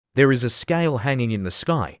There is a scale hanging in the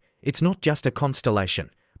sky. It's not just a constellation,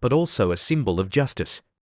 but also a symbol of justice.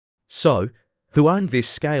 So, who owned this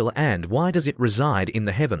scale and why does it reside in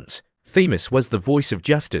the heavens? Themis was the voice of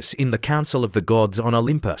justice in the council of the gods on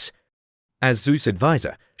Olympus. As Zeus'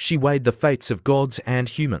 advisor, she weighed the fates of gods and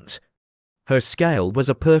humans. Her scale was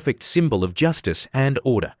a perfect symbol of justice and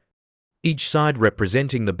order, each side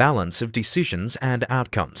representing the balance of decisions and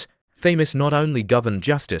outcomes. Themis not only governed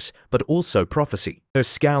justice, but also prophecy. Her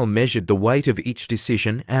scale measured the weight of each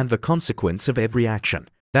decision and the consequence of every action.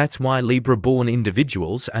 That's why Libra-born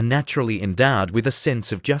individuals are naturally endowed with a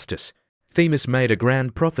sense of justice. Themis made a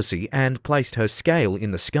grand prophecy and placed her scale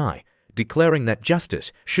in the sky, declaring that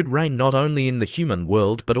justice should reign not only in the human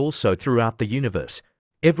world but also throughout the universe.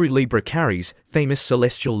 Every Libra carries Themis'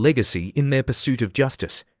 celestial legacy in their pursuit of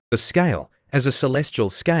justice. The scale, as a celestial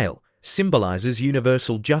scale, symbolizes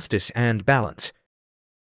universal justice and balance.